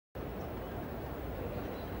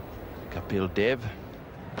Kapil Dev.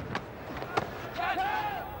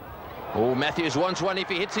 Oh, Matthews wants one. If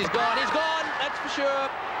he hits, he's gone. He's gone, that's for sure.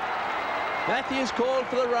 Matthews called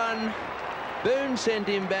for the run. Boone sent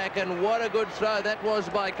him back, and what a good throw that was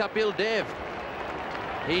by Kapil Dev.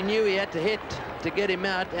 He knew he had to hit to get him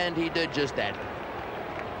out, and he did just that.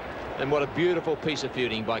 And what a beautiful piece of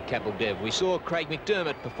fielding by Kapil Dev. We saw Craig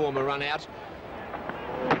McDermott perform a run out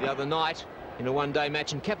the other night in a one-day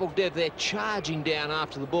match, and Kapil Dev there charging down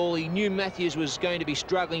after the ball. He knew Matthews was going to be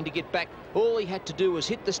struggling to get back. All he had to do was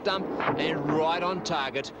hit the stump, and right on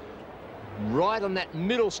target, right on that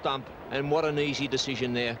middle stump, and what an easy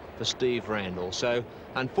decision there for Steve Randall. So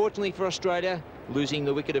unfortunately for Australia, losing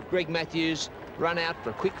the wicket of Greg Matthews, run out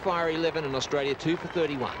for a quick fire 11, and Australia 2 for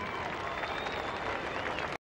 31.